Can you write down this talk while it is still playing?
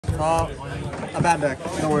A bad deck.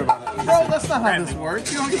 Don't worry about it. Bro, that's not how this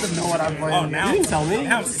works. You don't get to know what I'm playing. Oh, now You didn't tell me.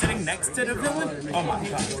 Now I'm sitting next to the villain? Oh my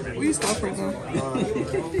god. Will you stop right now?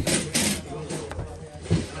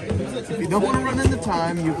 If you don't want to run into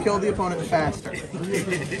time, you kill the opponent faster.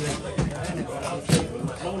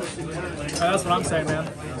 That's what I'm saying, man.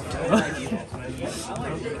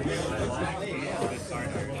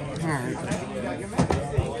 Alright.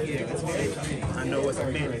 I know it's a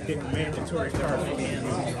mandatory card for me.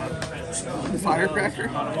 Firecracker?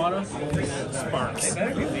 Sparks.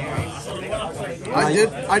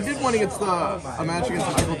 I did one against a match against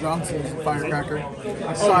Michael Johnson's Firecracker.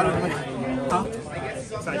 I sided him. Huh?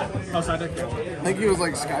 Oh, side deck. I think he was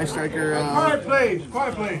like Sky Striker. Quiet, please.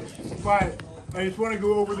 Quiet, please. Quiet. I just want to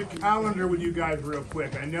go over the calendar with you guys real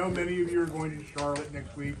quick. I know many of you are going to Charlotte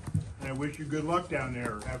next week, and I wish you good luck down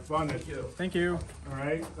there. Have fun. Thank you. All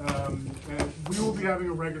right. And we will be having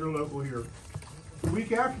a regular local here. The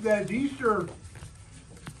week after that is Easter,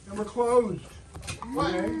 and we're closed.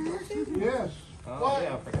 Okay? Yes.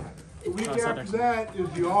 What? The week after that is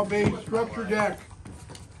the all-base structure deck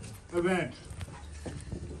event.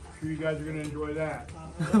 I'm sure you guys are going to enjoy that.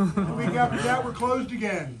 The week after that, we're closed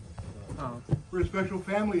again for a special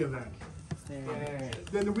family event.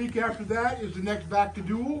 Then the week after that is the next Back to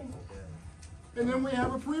Duel, and then we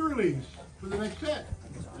have a pre-release for the next set.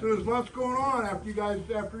 So there's lots going on after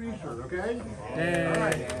Easter, okay? Yay. All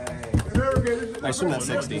right. Remember, okay, this is I assume that's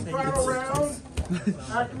 60. final round.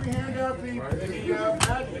 After we hand out the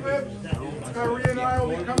match slips, Kyrie and I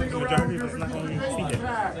will be coming around with your participation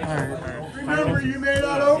packs. Remember, you may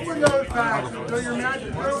not open those packs until your match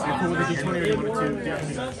is over.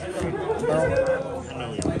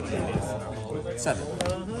 Seven.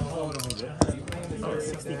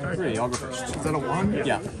 3, I'll go first. Is that a 1?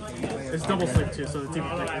 Yeah. It's double sleep too, so the team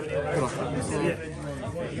can take it. Good luck.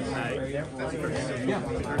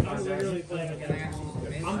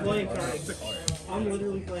 I'm playing cards. I'm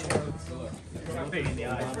literally playing cards.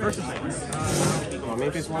 Versus things.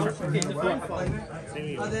 Main phase 1?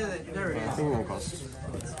 Oh, there it I is. think it won't cost.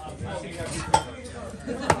 I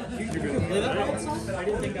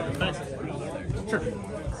didn't think I was nice. Sure.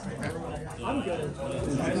 I'm good.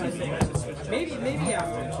 Maybe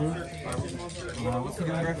after. What's he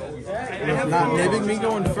doing, Griff? Not nibbing me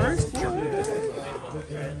going first? Yo,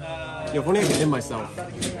 if only I could hit myself.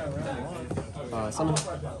 Summon. I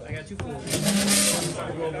got 2 fools.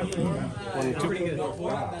 1, 2.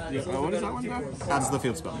 What does that one do? Adds the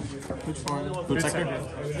field spell. Which one? Food sector?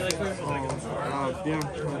 Yeah.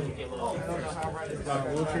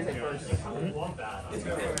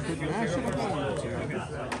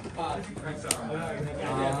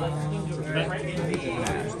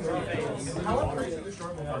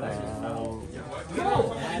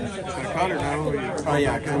 Cut or no? Oh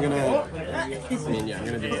yeah, because I'm gonna. I'm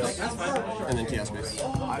gonna do this, and then TS base.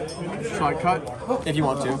 So I cut? If you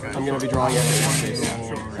want to, I'm gonna be drawing it TS base.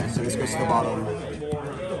 So this goes to the bottom.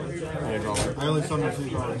 I'm gonna draw one. I only summoned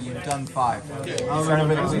 2 cards. You've done 5.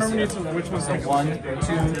 Remember which one's So 1, 2,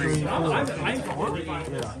 3, 4.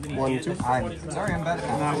 1, 2. I'm sorry, I'm bad at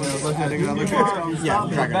math. Yeah,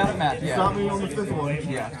 You're bad at math, yeah. Stop me on the 5th one.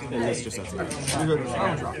 Yeah. And this just sets it. You're good.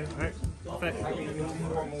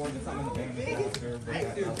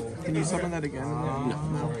 Can you summon that again?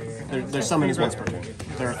 No. Their summon is once per turn.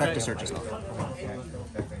 Their effect to search is not.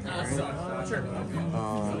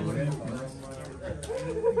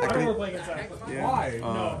 Activate.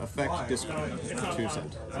 Effect discard. 2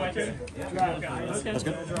 cent. That's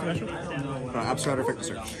good. Abstract effect to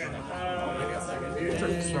search.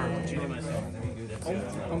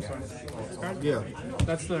 I'm sorry. Yeah.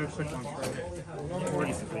 That's the quick one.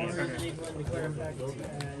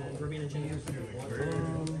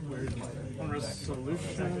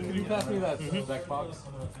 Resolution. Can you pass me that deck box?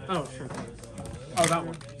 Oh, sure. Oh, that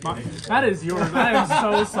one. That is yours. I am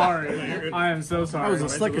so sorry. I am so sorry. That was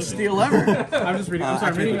the slickest steal ever. I'm just reading. I'm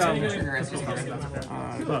sorry. Reading. Oh,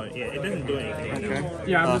 yeah, it doesn't do anything. Okay.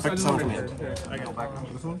 Yeah, I'm Effect just summon reading. command.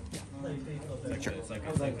 This one? Sure.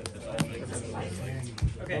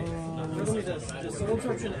 Okay, riddle me this. Does soul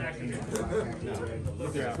absorption activate?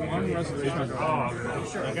 Yeah, one resolution.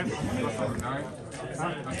 Sure.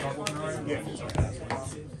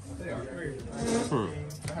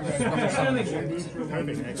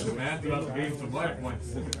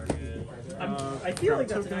 I feel like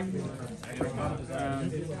that's an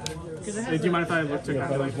do you mind if I look to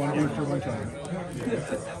kind of like One booster, one time.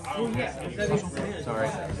 Sorry.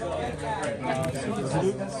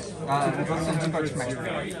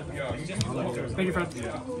 Thank you, Fred.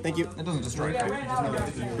 Thank you. It doesn't destroy it.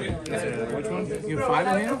 You have 5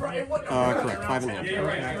 in hand? Correct. 5 in hand.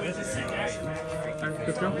 Alright,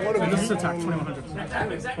 good to go. And this is attack 2100.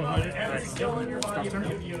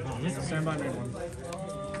 Stand by me.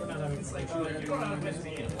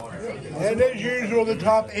 And as usual, the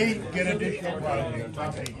top 8 get additional prize.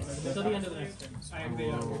 Top 8. until the end of the next turn.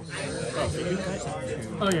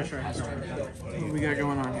 Oh yeah, sure. What do we got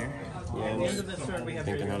going on here? Yeah, At the end of this turn, we have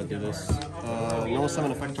thinking how to do this. These Normal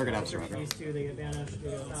summon effect target Absorber. two, they get banished. They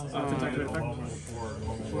get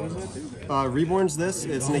 1,000. Reborn's this,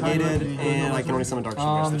 it's negated, and I can only summon Dark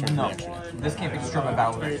Shivers the turn No. of the action. This can't be destroyed by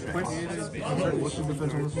battle. What's the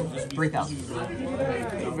defense on this one? 3,000.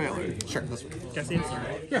 Valor. Sure, this one.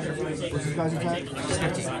 What's this guy's attack?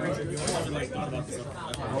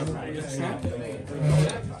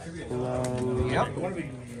 Yep.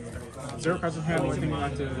 0 cards in hand, only thing you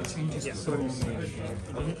have to change is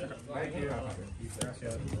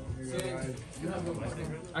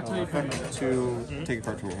Activate Effect to take a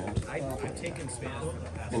card from your hand.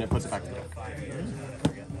 And it puts it back to the deck.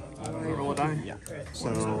 Roll a die. Yeah. So,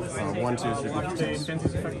 1, 2, 3, 4, 5, 6.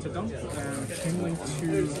 Fantasy effect to dump, and channeling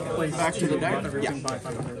to place Back to the deck? everything by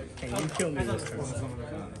 500. Can you kill me this turn?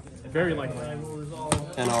 Very likely.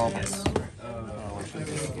 And I'll pass.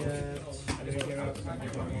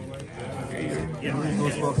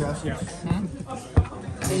 Those spellcasters?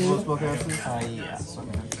 Those spellcasters? Yes.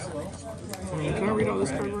 Can I read how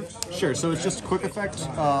this card works? Sure, so it's just a quick effect.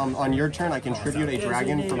 On your turn, I contribute a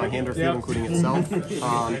dragon from my hand or field, including itself,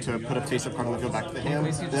 to put a face-up card on the field back to the hand.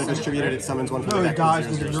 Then if distributed, it summons one from No, the it deck. dies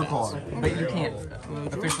with because of 0, your 0 call. But you can't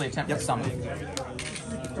officially attempt to summon.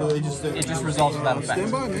 So they just It just resolves without effect.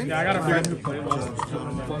 Stand by, man. Yeah, I got a friend who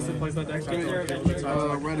plays that deck.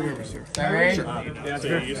 Red Rivers here. Sorry. Yeah, it's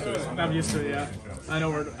very used to it. I'm used to it, yeah. I know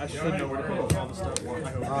where I should know where to put all the stuff.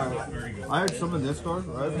 I had summoned this card,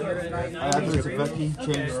 right? I after its effect, he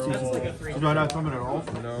changed to. So do I not summon at all?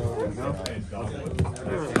 No.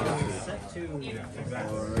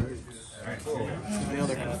 The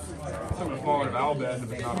other hand.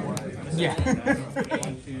 Yeah.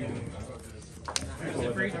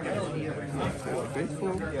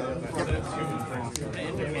 Faithful.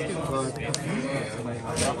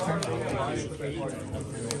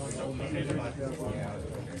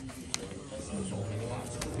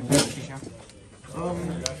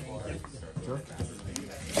 Sure.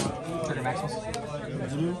 Trigger Maximus.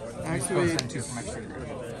 Activate. Send 2 from extra.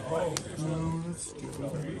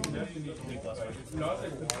 No,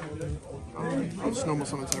 that's stupid. I'll just normal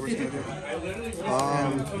summon cyberse here.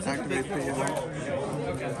 Activate the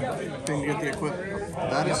thing to get the equip.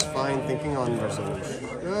 That is fine. Thinking on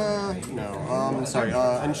Versailles. No. Sorry.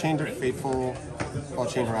 Unchained Faithful. I'll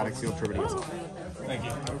chain Hermetic Seal, Tributing itself. Thank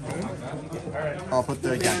you. I'll put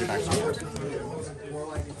the gadget back to your hand.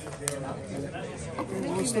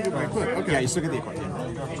 Well, let's still get my equip. Okay. Yeah, you still get the equip. Yeah.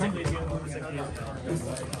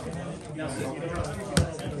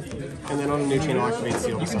 And then on a new chain, I'll activate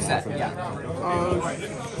Seal. You can set, yeah.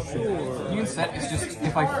 Sure. You can set, it's just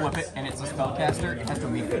if I flip it and it's a spellcaster, it has to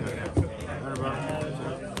weaken.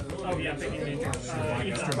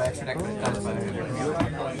 Extra by extra deck, but it does by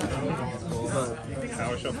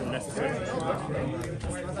Power shuffle necessary.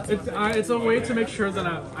 It's a way to make sure that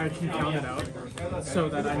I can count it out, so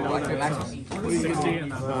that I know that it's 60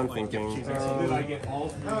 and that. I'm thinking.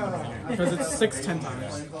 Because it's 6, 10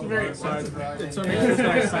 times. So it's so make sure that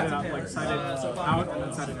I sign it out, like sign it out and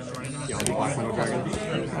then sign it in. Yeah, I'll do Black Widow Dragon.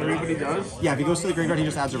 Everybody does? Yeah, if he goes to the graveyard, he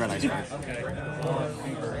just adds a red ice card.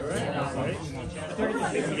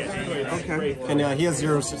 Okay. And he has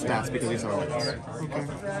 0 stats because he's on it.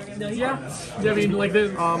 Yeah, I mean, like the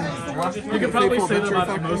you could probably say that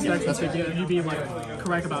about most decks that you'd be like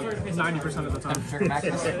correct about 90% of the time. Trigger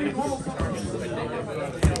Maximus.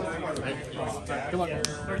 Good luck.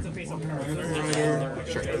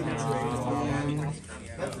 Sure.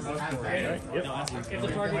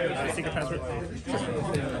 Secret password.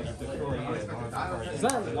 Does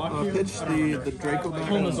that lock you? Pitch the Draco back.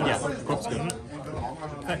 Yeah, that's good.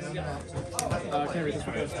 Can I read this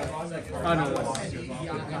one? No.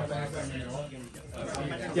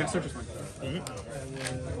 Yeah, search is fine.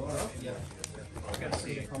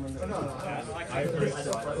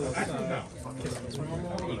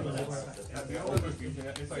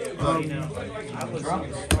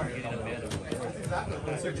 how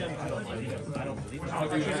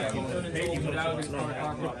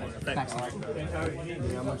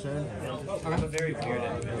much in?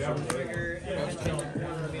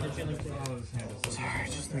 Sorry,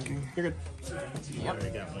 just thinking. You're good.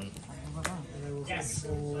 Yes.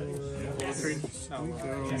 Can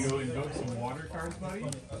you invoke some water cards, buddy?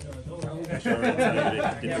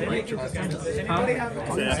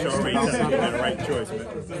 Right choice.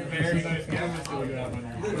 Very nice canvas that we got on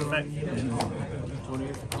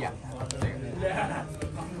Yeah.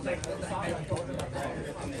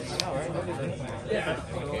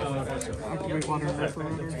 Activate water and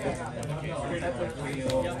referendum.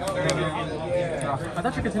 I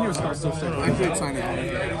thought your continuous spell still said. Activate sign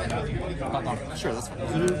it. Sure, that's fine.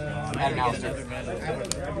 Add an Alistair.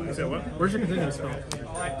 Where's your continuous spell?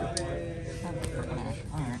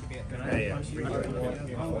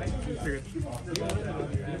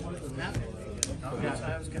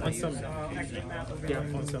 On some. Yeah,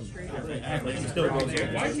 on some. Like, it still goes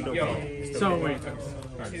in. So wait.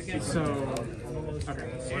 So okay.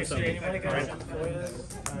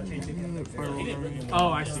 Oh,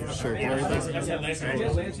 I see. Sure.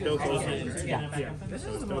 Still goes in. This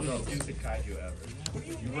is the most stupid kaiju ever.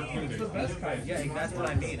 It's the best kaiju. Yeah, that's what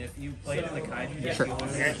I mean. If you play it in the kaiju, Sure.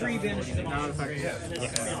 3 banishes and Now it's like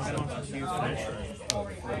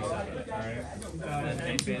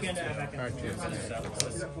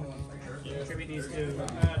Tribute these to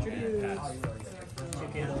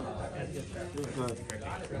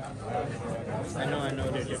I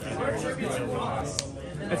know they're different.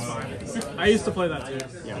 it's fine. I used to play that too.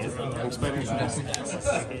 Yeah. Thanks, baby.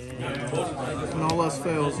 When all else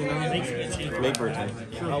fails, you know. Make bird time.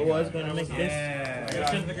 I was going to make this.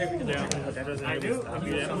 That doesn't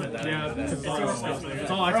Yeah, because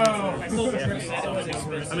it's all I can.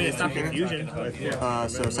 I mean, it's not confusion, but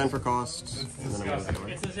So send for cost, and then I'm going to go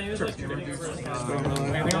away.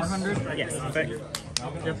 Anything else? 100? yes, in fact,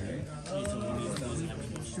 Yep.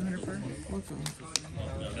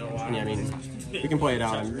 Yeah, I mean, we can play it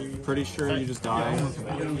out. I'm pretty sure you just die. And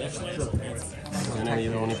then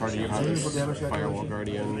the only party you have is Firewall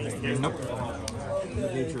Guardian. Nope.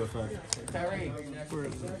 Nature effect.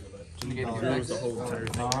 Negate the that was the whole entire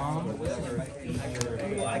thing.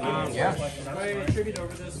 Yeah. tribute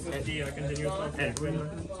over this with the continuous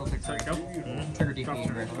So take sorry, go. Trigger DP.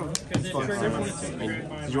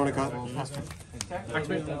 Did you want to cut?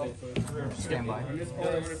 Activate. Stand by.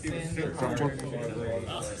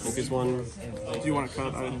 Focus one. Do you want to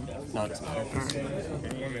cut? No, it's not.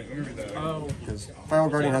 Oh, Because Firewall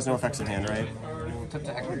Guardian has no effects in hand, right? Tip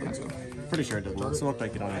to activate Casco. Pretty sure it doesn't. It doesn't look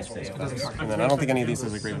like it on his face. And then I don't think any of these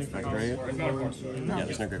has a grave effect, right? Yeah,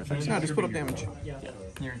 there's no grave effects. No, just put up damage.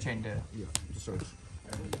 You're chained to. Search.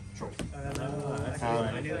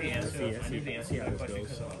 I knew the answer. I knew the answer to that question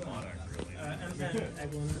because of Monarch,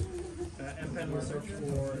 Empen will search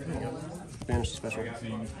for. Banish special.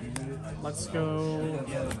 let's go.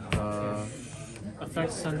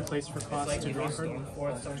 Effect send place for cost to draw card.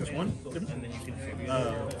 Just one?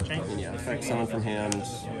 Change? And yeah, effect summon from hand.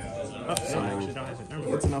 Summon.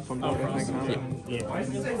 It's enough on both, I think.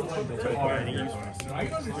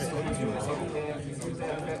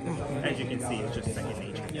 As you can see, it's just second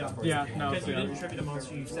nature. Yeah, no. Because you didn't tribute a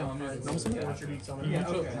monster, you still tribute someone.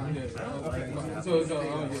 So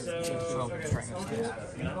strength.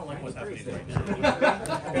 I don't like what's happening right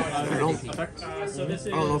I don't now. So this is.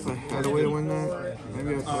 I don't know if I had a way to win that.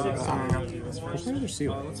 Maybe I thought about it. Which one is your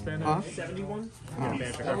seal? Let's ban it. Huh? 71. Oh,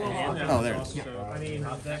 there it is. So, I mean,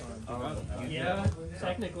 yeah,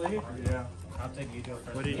 technically. Yeah. I'll take Yugioh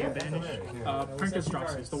first. What did you banish? Princess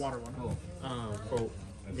drops it's the water one.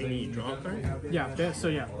 Then you draw a card? Yeah, so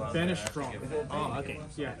yeah, banish draw. Oh, okay.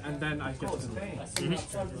 Yeah, and then I get this.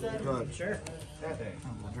 Sure.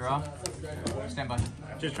 Draw. Stand by.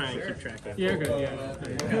 Just trying to keep track of. Yeah, good, yeah.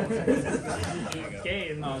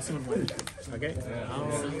 Game. Someone win. Okay. I'm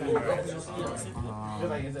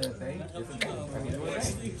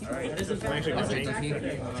actually going to change.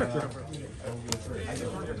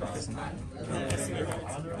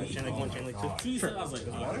 Chain like 1, chain like 2. Sure. I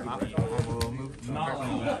will move to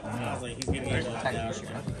attack you.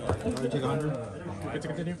 Take 100. Get to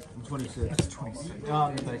continue. 26. 26.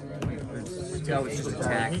 No, it's just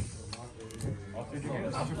attack.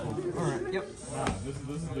 Alright, yep.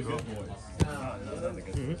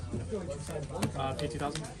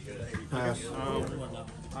 P2000. Pass.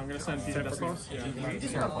 I'm gonna send these for cost. Yeah. You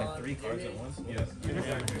just have like 3 cards at once. Yes.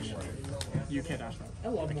 You can't dash that.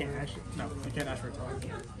 I can't dash it. No, you can't dash for a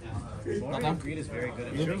time. Greed is very good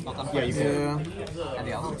at it. Yeah, you can. Yeah. And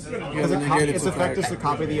the eldlich. Because its effect is to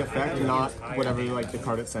copy the effect, not whatever like the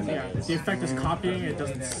card it's sending. Yeah, the effect is copying, it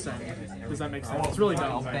doesn't send. Does that make sense? It's really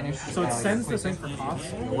dumb. So it sends the thing for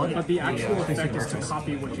cost, but the actual effect is to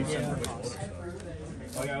copy what you send for cost.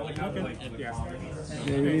 Yeah.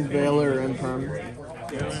 Yeah, you need Valor and Perm.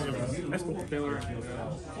 That's cool. Baylor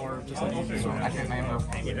or just like Active Mambo.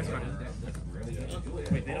 Yeah, that's fine.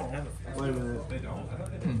 Wait, they don't have a Wait a minute.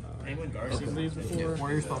 Penguin Guard. seen these before.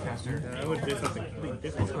 Warrior Spellcaster. I would do something completely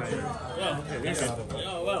different.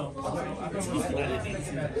 Oh, well.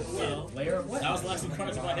 Layer of what? That was the last two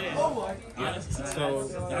cards in my head. So,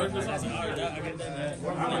 that was I get that.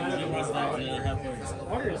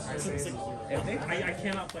 I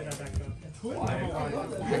cannot play that deck though. Not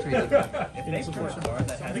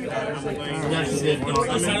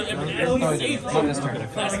this turn.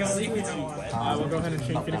 We'll go ahead and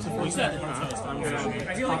chain Phoenix and Force. I'm gonna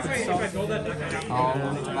pop itself.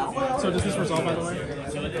 So does this resolve, by the way?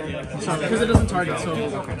 So because it doesn't target, so do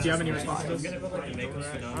you have any responses? No.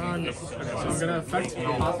 Okay, so I'm gonna effect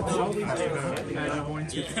pop itself, and I'm going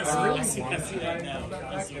to.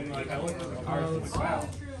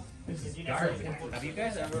 Have you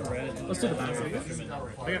guys ever read? Let's do the back.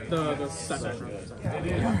 The set deck.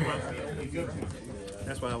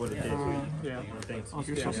 That's what I would have did. Yeah. I'll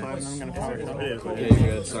do so side and I'm gonna power it up. It is what it Yeah,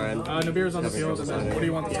 you're good. Sorry. Nabir's on the field, and then what do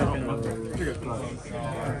you want the token to do?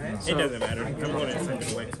 is. It doesn't matter. I'm going to send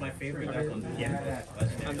it away. It's my favorite deck on the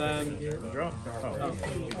And then Draw. Oh.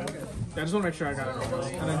 I just want to make sure I got it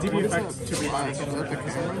right. And then DP effect to revive.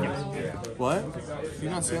 What?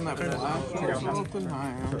 You're not seeing that flash or something? I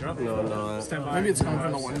am. No, I'm not. Stand by. Maybe it's coming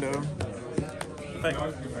from the window.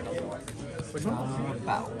 Which one?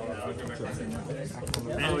 Bow.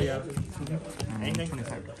 Oh yeah. Anything?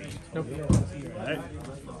 Nope. Alright.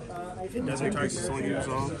 It doesn't target. So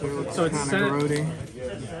it's Kind of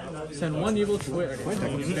grody. send one evil twitch.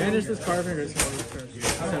 Banish this card from your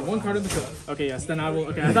send one card in the field. Okay, yes. Then I will.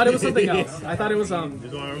 Okay, I thought it was something else. I thought it was Just want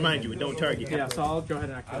to remind you, it don't target. Yeah, so I'll go ahead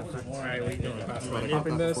and activate it. Alright, what are you doing?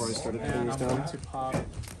 Popping this, Before I started and putting I'm these going down. to pop. Yeah,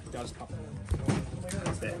 I'll just pop it.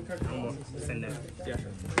 What's that? Send that. Yeah,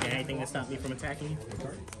 sure. Anything to stop me from attacking you?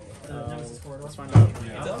 Let's find out.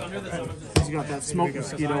 He's got that smoke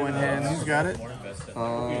mosquito in hand. He's got it.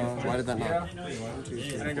 Why did that not? I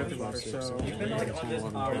didn't go through water, so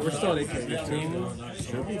we're still at 18.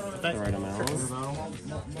 The right amount.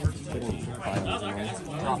 Didn't buy those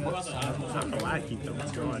anymore. Not gonna lie, I keep them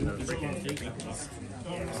drawing the freaking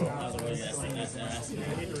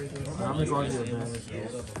How many cards do you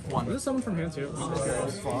have? One. This is someone from hand too.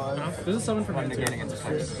 This is someone from hand too. Negating its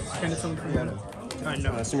effect. Can it's someone from hand?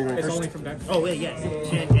 no. Assuming you're It's first. only from deck. Oh, wait, yeah.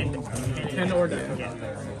 Hand or deck. Yeah.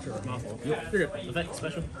 My fault. You're good. Effect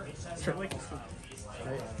special? Sure.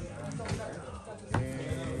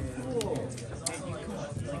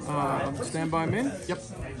 Stand by me. Yep.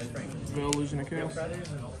 Veil, Illusion, and Chaos. Yeah,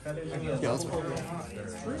 that's fine.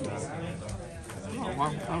 Oh, wow,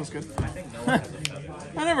 that was good. That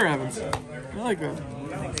never happens. I like that.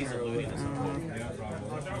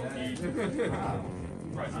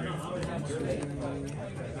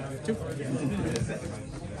 Two.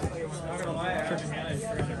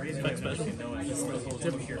 Effect special?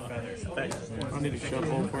 I need to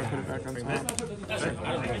shuffle before I put it back on top.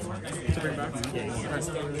 To bring back.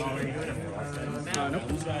 Nope.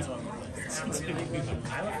 I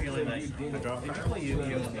have a feeling that you play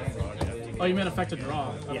Yugioh. Oh, you meant affected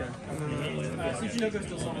draw. Okay. Yeah.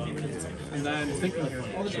 And then thinking here.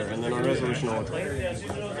 Sure, and then our resolution will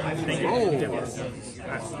Oh!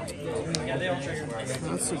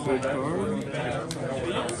 That's a good card.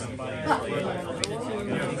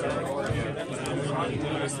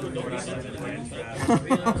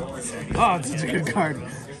 Oh, it's such a good card.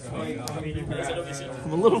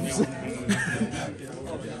 I'm a little upset.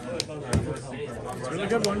 It's a really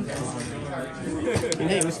good one. And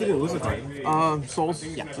hey, at least we didn't lose a card. Souls.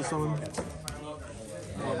 Yeah. To summon.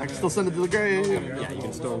 I can still send it to the grave. Yeah, you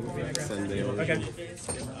can still send the illusion.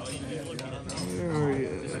 There he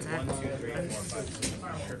is.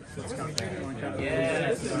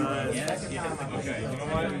 Yes.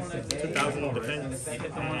 2,000 defense and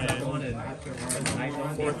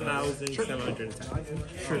 4,700 attack.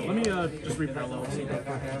 Sure. Let me just read parallel. Is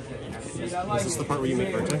this the part where you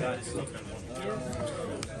make bird?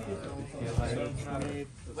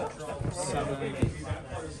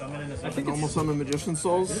 I think it's Almost summon Magician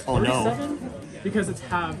Souls. Oh no. 7 because it's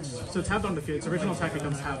halved. So it's halved on the field. Its original attack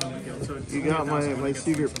becomes halved on the field. So it's You got my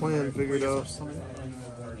secret plan figured out.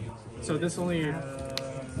 So this only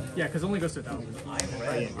Yeah, because it only goes to 1,000.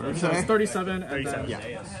 Okay. So it's 37 and then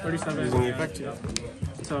Yeah. 37. Using the effect. Yeah.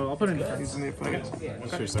 So I'll put it in defense. Using the effect.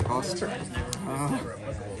 Sure, so cost. I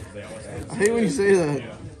hate when you say that.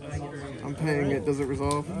 I'm paying it, does it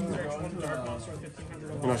resolve?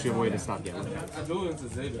 Unless you have a way to stop getting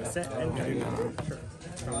it. Set and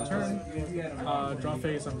Turn. Draw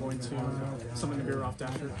phase, I'm going to summon the mirror off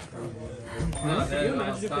Dasher.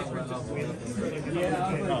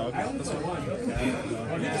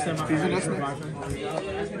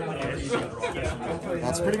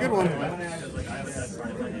 That's a pretty good one.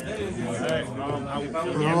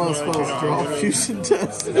 Oh, spells draw fusion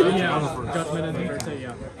test. Yeah, Judgment and Verte,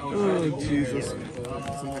 yeah. Oh, Jesus.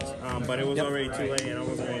 But it was already too late, and I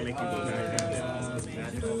wasn't going to make you go back.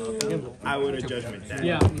 I would have judgment that.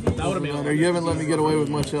 Yeah, that would have made You haven't let me get away with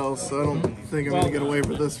much else, so I don't think I'm going to get away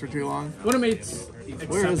with this for too long. would have made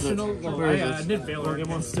Where is it? exceptional. Well, Where is I did Valor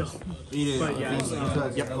again still. But yeah,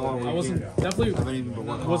 I wasn't definitely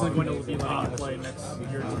wasn't going to be letting you play next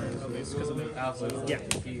year at least because of it. Yeah,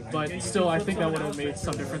 but still, I think that would have made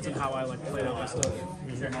some difference in how I like played out my stuff.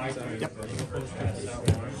 Yep.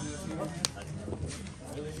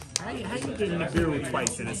 How you getting the Nibiru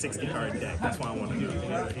twice in a 60-card deck? That's why I want to do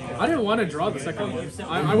it. I didn't want to draw the second one.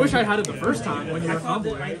 I wish I had it the first time when you were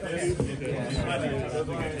comboing.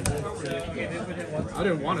 I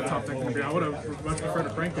didn't want to top deck Nibiru. I would have much preferred to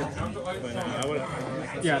prank it.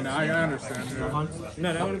 Yeah, no, I understand. Yeah.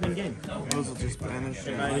 No, that would have been game. Those will just vanish.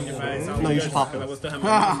 No, you should pop it.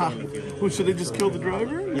 Who should I just kill the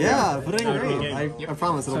driver? Yeah, put it in green. I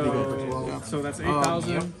promise it'll be good for 12. So that's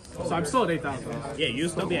 8,000. So I'm still at 8,000. Yeah, you'll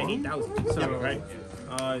still be at 8,000. So, right.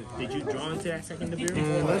 Did you draw into that second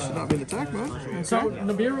Nibiru? That should not be an attack mode. So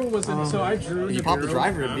Nibiru was in. So I drew Nibiru You popped the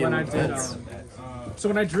driver when I did. So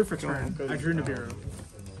when I drew for turn, I drew Nibiru.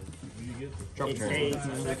 Drop It turn. stays.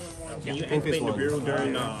 Can you activate Nibiru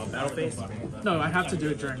during battle phase? No, I have to do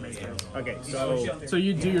it during main phase. Okay, So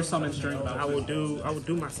you do your summons during the I battle. will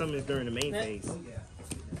do my summons during the main phase.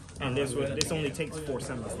 And this only takes 4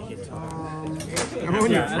 summons to get to.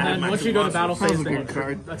 Yeah, and then once you go to battle phase, Sounds like then a good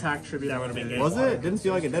card. attack tribute. That would have been game. Was it? Didn't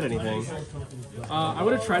feel like it did anything. I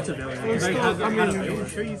would have tried to Valor because I had Are you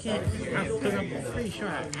sure you can't? Because I'm pretty sure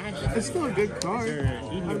I asked It's still a good card.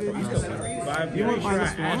 you buy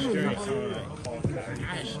this one?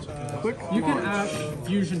 Quick. You can ash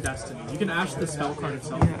Fusion Destiny. You can ash the spell card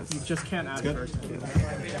itself. You just can't ash first.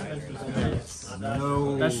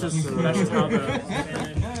 No. That's just how the.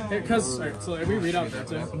 Because so let me read out that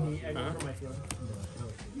too.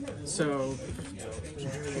 So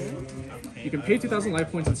you can pay 2,000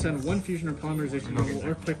 life points and send 1 fusion or polymerization novel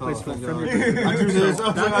or quick play spell from your deck.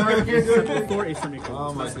 That card is set before a semicolon.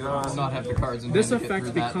 Oh my god. Not have the cards in This hand to get effect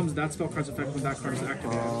through that. becomes that spell card's effect when that card is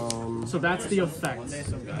activated. So that's the effect.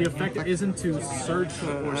 The effect isn't to search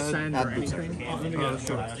or send or anything.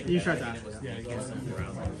 You tried that.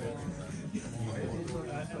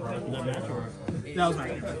 That was my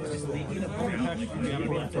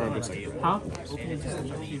Huh?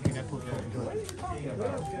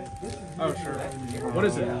 Oh, sure. What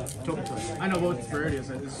is it? I know what rarity is.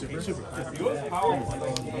 It's super.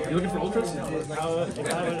 You looking for ultras? I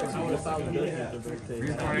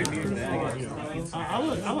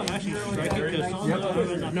would actually strike it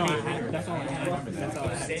because No, I haven't. That's all I have. That's all I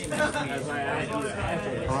have.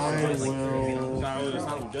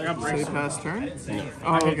 Say pass turn?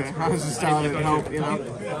 Oh, okay. I was just trying to help, you know.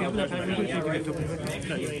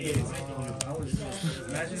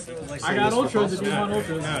 I got ultras if you want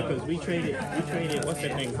ultras. No, because we traded, what's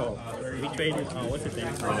that thing called? We traded, what's the thing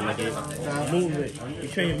called? Moonlit. We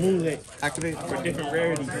traded Moonlit Activate. for different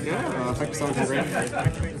rarities. Effect sounds great.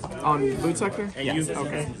 On boot sector? And you,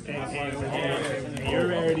 okay. And your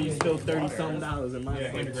rarity is still $30-something, and mine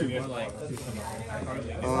is like $2.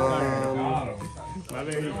 My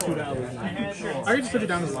rarity is $2 now. I can just put it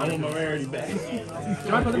down as I want my rarity back.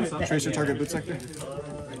 Do I put this up? Trace your target boot sector.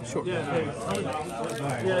 Sure. Yeah, I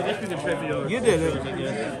guess we can trade for yours. You did it.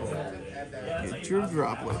 Get your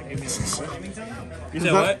droplet. You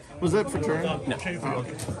said what? Was that for turn? No.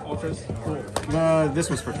 Ultras. Cool. This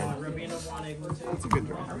was for turn. That's a good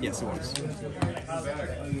draw. Yes, it was.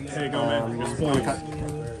 There you go, man. Just Wanna cut?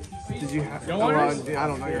 Did you have... Don't Oh, worry. I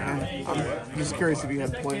don't know your hand. I'm just curious if you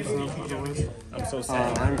had points though, otherwise. I'm so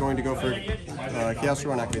sad. I'm going to go for Chaos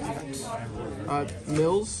Draw and activate the effects.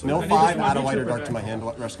 Mills? Mill 5, add a white or dark to my hand,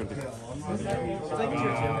 rest go to the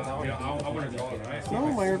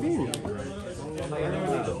No, my Ravine.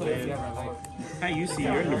 How you see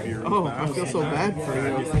your Nibiru? Oh, I feel so bad for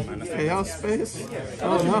you. Chaos space?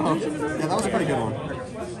 Oh no. Yeah, that was a pretty good one.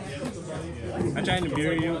 I tried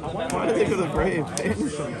Nibiru. Why did they go to Brave?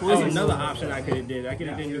 There's another option I could have did. I could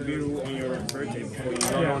have did Nibiru on your birthday before you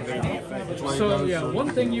go. So yeah, one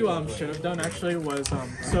thing you should have done actually was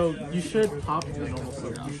so you should pop the normal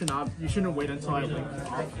summon. You shouldn't wait until I link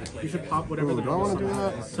off. You should pop whatever the Do I want to do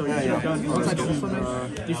that? So you should have done once I normal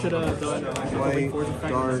summon. You should have done White,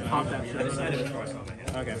 dark. pop that shit.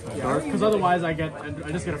 Okay. Because otherwise I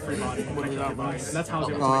just get a free body when I get body. And that's how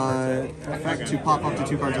it Effect to pop up to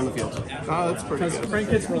 2 cards on the field. Oh, that's pretty because good. Frank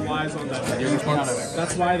Hits relies on that.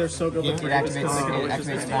 That's why they're so good with It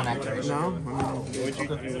activates one activation. No?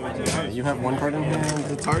 You have 1 card in hand.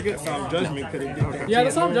 The target? Judgment could have did. Yeah,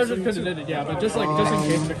 the Solemn Judgment could have did it, yeah, but just in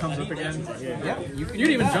case if it comes up again. Yeah, You'd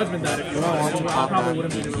even Judgment that if you want to. I probably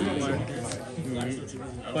wouldn't be doing it.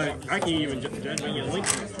 But I can even judgment your link.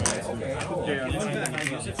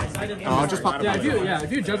 I'll just pop the Yeah, if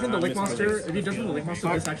you Judgment the Link Monster,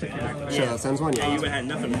 this actually can activate. Sure, that sends 1, You yeah. would have had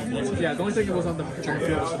nothing before. Yeah, the only thing that was on the field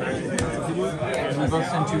was we both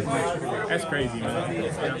send 2 from extra. That's crazy,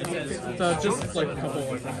 man. so just like a couple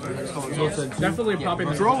definitely popping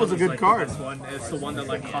the Draw was a good card. It's the one that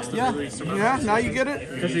like cost the release. Yeah, now you get it?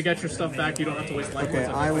 Because you get your stuff back, you don't have to waste life points.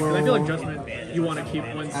 I Because will I feel like Judgment you want to keep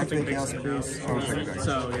when something activate makes Chaos sense. Priest.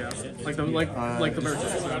 So yeah, like the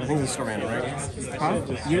merchants. I think this is still random, right?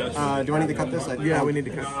 Huh? Do I need to cut this? Yeah, we need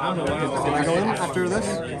to cut. Did I go in after this?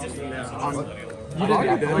 You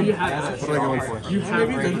didn't. Oh, you had What do I go in for? You have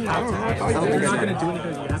Maybe then, I don't know. I thought you You're did. not gonna do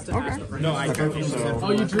anything. You have to ask for No, I can't.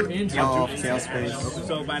 Oh, you drew in. Oh, Chaos Space.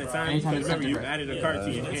 So by the time, remember, you added a card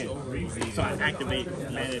to your hand. So I activate,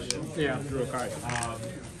 managed, drew a card.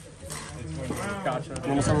 Gotcha. You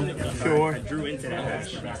want to summon? Sure. I drew into that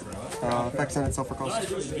match. Effects on itself for cost.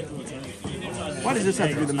 Why does this have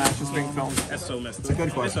to be the match that's being filmed? That's so messed up. It's a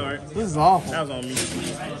good question. It's alright. This is awful. That was on me.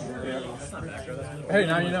 Hey,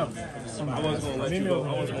 now you know. I wasn't gonna let you go. I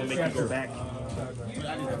wasn't gonna make you go back.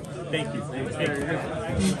 Thank you.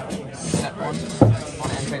 Set 1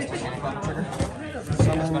 on end-phase Titanic level trigger.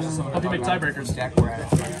 Special summon Help you make tiebreakers. Deck, we're at it.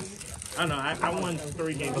 I don't know. I won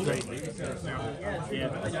 3 games straight.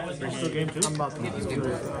 Yeah. Still game 2? I'm about to mess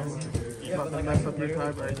up your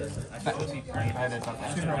tiebreaker.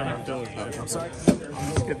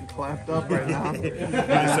 I'm just getting clapped up right now. You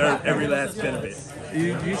deserve every last bit of it.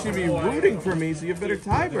 You should be rooting for me, so you have better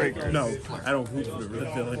tiebreakers. No, I don't root for the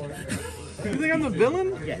villain. You think I'm the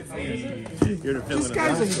villain? You're the villain. This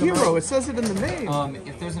guy's a hero. It says it in the name.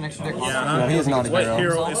 If there's an extra deck, No, he is not a What hero.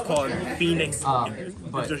 hero is called Phoenix?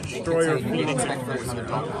 but Destroyer it's a Phoenix. effect version of the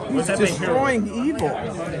dog. What's that thing hero? Destroying evil.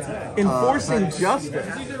 Enforcing justice.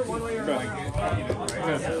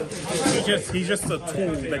 He's just a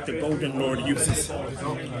tool that the Golden Lord uses.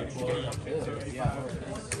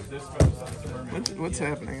 What's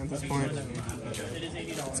happening at this point?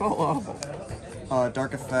 It's all awful.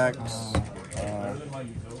 Dark effects.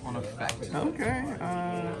 On effect. Okay.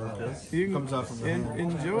 You can Comes out from the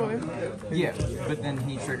enjoy. Yeah, but then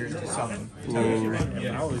he triggers to summon. I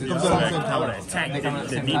would attack the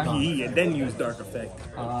DPE and then use Dark Effect.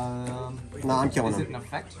 No, I'm killing Is it an him.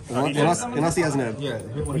 effect? Unless he has an Yeah,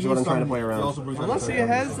 which is what I'm trying to play around. Unless he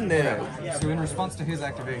has no. So in response to his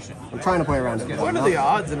activation, I'm trying to play around it. What are the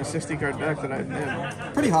odds in a 60-card deck that I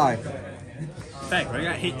nib? Pretty high. Fact, I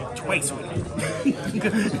got hit twice with it.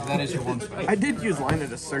 that is your one spike. I did use Lina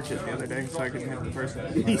to search it the other day so I could hit the person.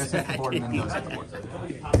 This hits the board and then goes hit the board.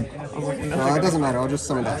 I was like, It doesn't matter. I'll just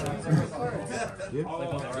summon that.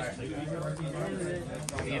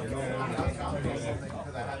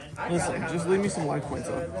 listen, just leave me some life points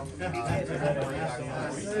up.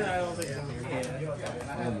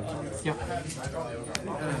 Yep.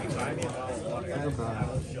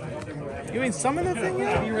 You ain't summoned that thing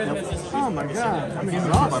yet? Oh my god, I'm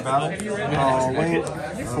exhausted. Wait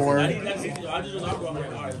for.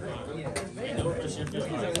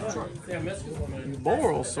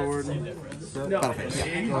 Boral sword. Battleface.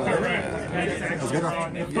 That's good.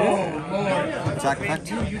 Attack effect.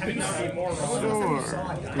 Sure.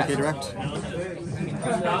 DK direct.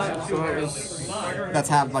 So that was That's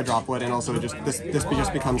halved by drop wood, and also just this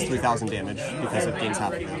just becomes 3,000 damage because it gains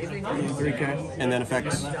half. 3k. And then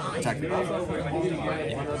effects attack. The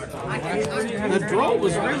draw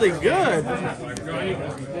was really good.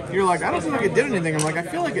 You're like, I don't feel like it did anything. I'm like, I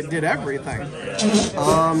feel like it did everything.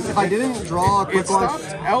 If I didn't draw a It quick stopped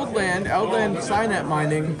life, Eldland Signet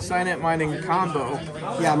mining combo.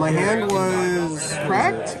 yeah, my hand was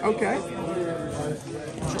Cracked? Okay.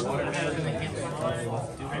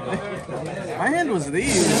 My hand was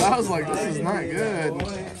these. I was like, this is not good.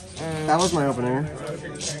 that was my opener.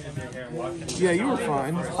 Yeah, you were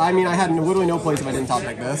fine. I mean, I had literally no place if I didn't top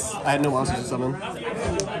deck this. I had no monsters to summon.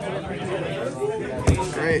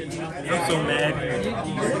 Great. great. I'm so mad.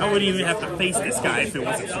 I wouldn't even have to face this guy if it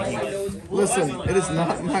wasn't for you. Listen, it is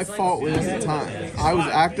not my fault we missed the time. I was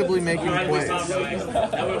actively making plays.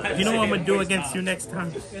 You know what I'm gonna do against you next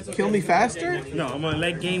time? Kill me faster? No, I'm gonna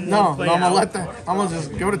let game No, one play no, I'm gonna out. I'm gonna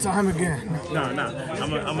just go to time again. No. I'm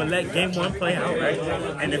gonna let game one play out, right?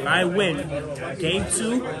 And if I win game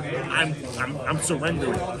two, I'm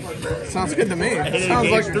surrendering. Sounds good to me. And then Sounds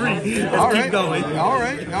game like three. Let's all keep right, going. all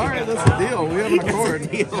right, that's a deal. We have an accord.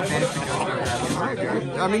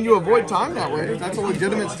 I mean, you avoid time that way. That's a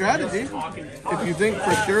legitimate strategy. If you think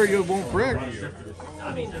for sure you won't brick.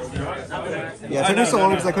 Yeah, it took me so long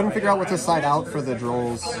because I couldn't figure out what to side out for the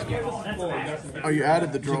drolls. Oh, you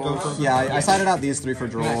added the drolls. Yeah, I sided out these 3 for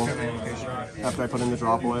droll after I put in the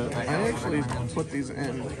droplet. I actually put these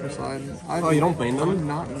in for side. Oh, you don't main them? I'm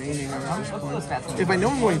not maining them at this point. If I know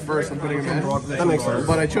I'm going first, I'm putting them in. That makes sense.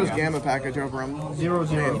 But I chose Gamma package over them.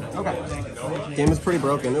 0-0. Okay. Game is pretty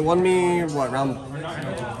broken. It won me, what, round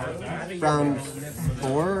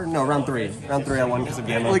 4? No, round 3. Round 3 I won because of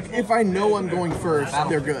Gamma. Like, if I know I'm going first,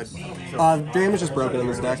 they're good. Game is just broken in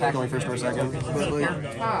this deck, going first or second. But like,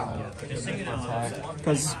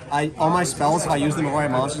 Because all my spells, I use them before I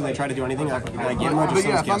have monsters and they try to do anything, I get them, I just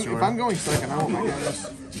yeah, cast if I'm going second, I want my games.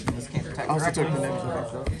 I also took the names.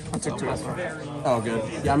 I took 2 as well. Oh, good.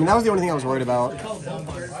 Yeah, I mean, that was the only thing I was worried about.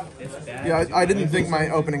 Yeah, I didn't think my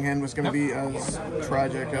opening hand was going to be as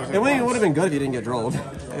tragic as It would have been good if you didn't get drolled.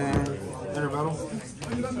 Yeah.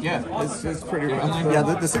 Yeah, it's pretty rough. Yeah,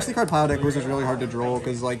 the 60 card pile deck was just really hard to droll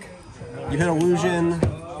because, like, you hit Illusion,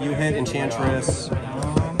 you hit Enchantress.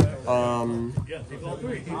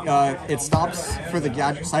 It stops for the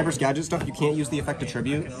cyberse gadget stuff. You can't use the effect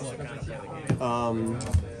Attribute.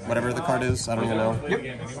 Whatever the card is, I don't even know.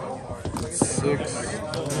 Yep. 6.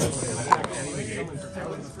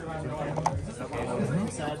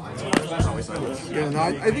 Yeah, no,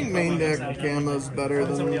 I think main deck Gamma's better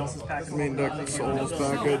than main deck Souls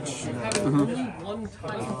package.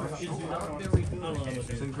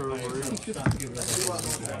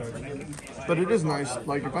 But it is nice.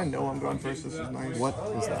 Like, if I know I'm going first, this is nice. What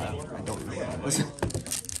is that? I don't know what that is.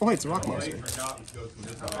 Oh, wait, it's a rock monster.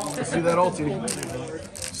 Let's see that ulti.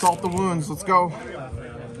 Salt the wounds. Let's go.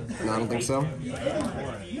 No, I don't think so.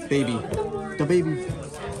 Baby. The baby.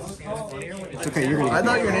 It's okay, you're gonna I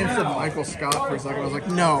thought your name said Michael Scott for a second. I was like,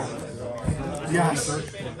 no. Yes. Okay,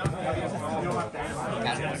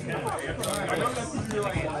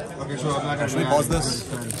 so I'm not gonna Should we pause this?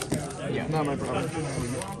 Not my problem.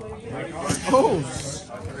 Oh,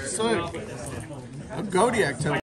 sick. A Godiac token.